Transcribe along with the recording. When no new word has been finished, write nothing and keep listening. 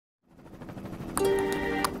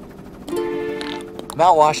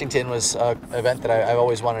Mount Washington was an event that I've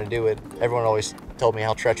always wanted to do. Everyone always told me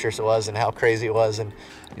how treacherous it was and how crazy it was, and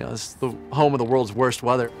you know, it's the home of the world's worst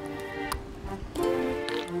weather.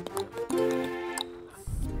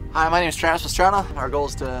 Hi, my name is Travis Pastrana. Our goal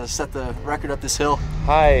is to set the record up this hill.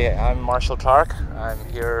 Hi, I'm Marshall Clark. I'm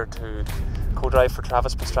here to co-drive for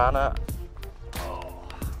Travis Pastrana.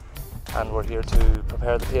 And we're here to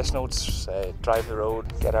prepare the pace notes, drive the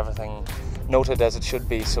road, get everything noted as it should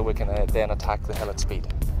be so we can then attack the hill at speed.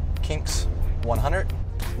 Kinks 100,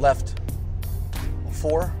 left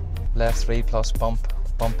 4. Left 3 plus bump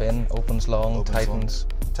in, opens long, tightens.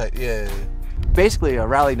 Yeah. Basically, a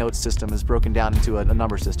rally note system is broken down into a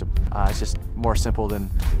number system. It's just more simple than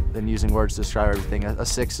using words to describe everything. A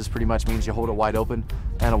 6 is pretty much means you hold it wide open,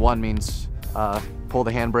 and a 1 means pull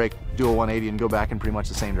the handbrake, do a 180, and go back in pretty much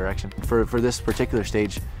the same direction. For this particular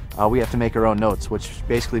stage, we have to make our own notes, which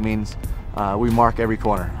basically means we mark every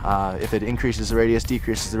corner. If it increases the radius,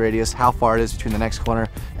 decreases the radius, how far it is between the next corner,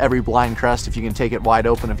 every blind crest, if you can take it wide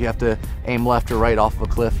open, if you have to aim left or right off of a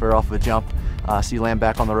cliff or off of a jump, so you land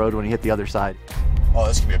back on the road when you hit the other side. Oh,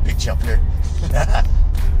 this could be a big jump here.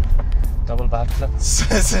 Double backflip.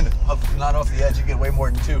 Listen, not off the edge, you get way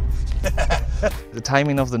more than 2. The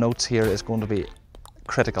timing of the notes here is going to be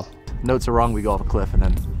critical. Notes are wrong, we go off a cliff, and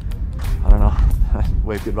then, I don't know,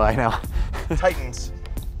 wave goodbye now. Tightens,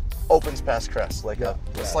 opens past crest, like a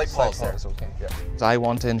slight pause there. Okay. Yeah. So I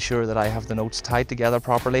want to ensure that I have the notes tied together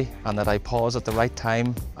properly and that I pause at the right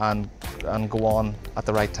time and go on at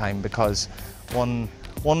the right time, because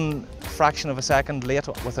one fraction of a second late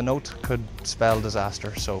with a note could spell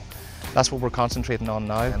disaster. So that's what we're concentrating on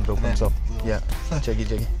now. And it opens up. Yeah, jiggy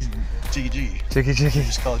jiggy. Jiggy jiggy. Jiggy jiggy. You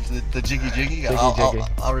just call it the jiggy jiggy? Jiggy.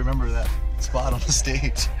 I'll remember that spot on the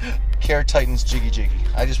stage. Care tightens jiggy jiggy.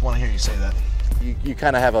 I just want to hear you say that. You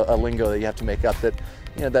kind of have a lingo that you have to make up that,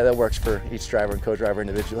 you know, that works for each driver and co-driver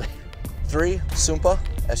individually. 3, Sumpa,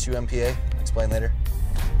 S-U-M-P-A, explain later.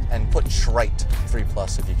 And put Schreit 3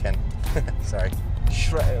 plus if you can. Sorry.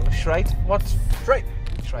 Schreit? What? Schreit.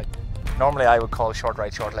 Schreit. Normally I would call short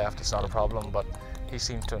right, short left, it's not a problem, but he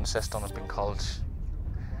seems to insist on it being called,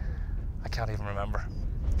 I can't even remember.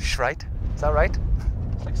 Schreit? Is that right?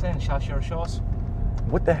 It's like saying chasseur sauce.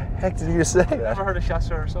 What the heck did you just say? Ever heard of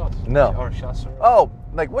chasseur sauce? No. Or chasseur? Oh,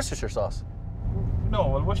 like Worcestershire sauce. No,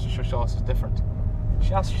 well, Worcestershire sauce is different.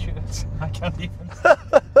 Chasseur, I can't even.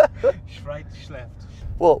 Schreit, schlecht.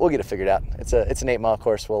 We'll get it figured out. It's an 8-mile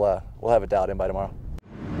course. We'll have it dialed in by tomorrow.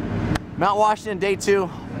 Mount Washington, day 2.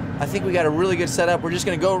 I think we got a really good setup. We're just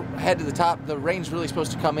gonna go head to the top. The rain's really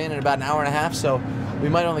supposed to come in about an hour and a half, so we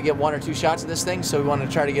might only get 1 or 2 shots of this thing. So we want to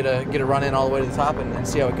try to get a run in all the way to the top and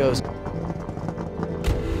see how it goes.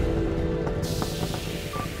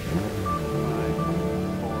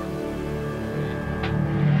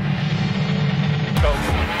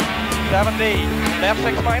 70, left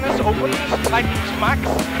 6 minus, opens, tightens, max,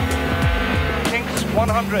 kinks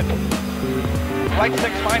 100, right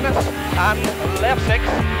 6 minus, and left 6,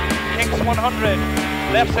 kinks 100,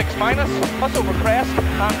 left 6 minus, plus over crest,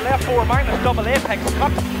 and left 4 minus, double apex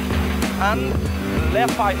cut, and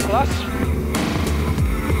left 5 plus.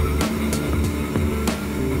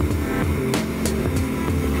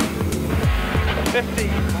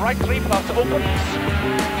 Right 3 plus,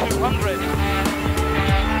 opens, 200.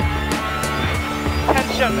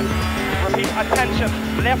 Attention, repeat, attention,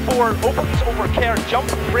 left 4 opens over care, jump,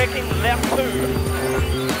 braking, left 2.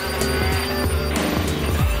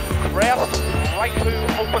 Crest, right 2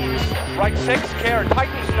 opens, right 6, care,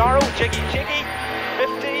 tightens, narrow, jiggy, jiggy,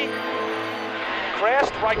 50.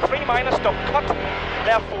 Crest, right 3 minus, double cut,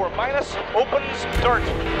 left 4 minus, opens, dirt,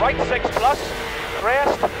 right 6 plus,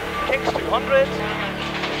 crest, kicks 200.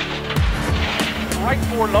 Right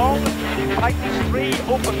 4 long, tightens 3,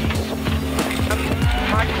 opens.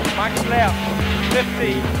 Max left,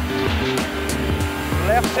 50,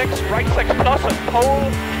 left 6, right 6 plus, and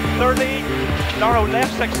pole, 30, narrow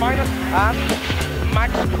left 6 minus, and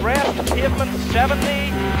max crest, pavement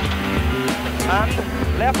 70, and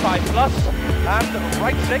left 5 plus, and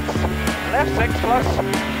right 6, left 6 plus,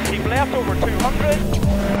 keep left over 200.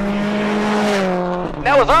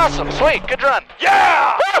 That was awesome, sweet, good run.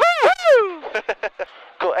 Yeah!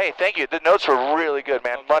 Cool, hey, thank you, the notes were really good,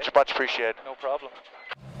 man, Okay. much appreciated. No problem.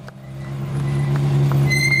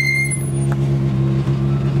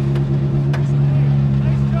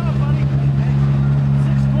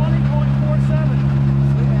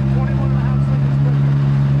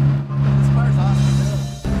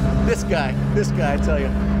 This guy, I tell you.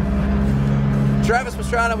 Travis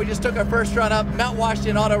Pastrana, we just took our first run up Mount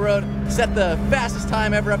Washington Auto Road, set the fastest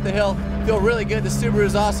time ever up the hill. Feel really good, the Subaru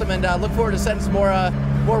is awesome, and look forward to setting some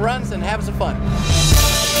more runs and having some fun.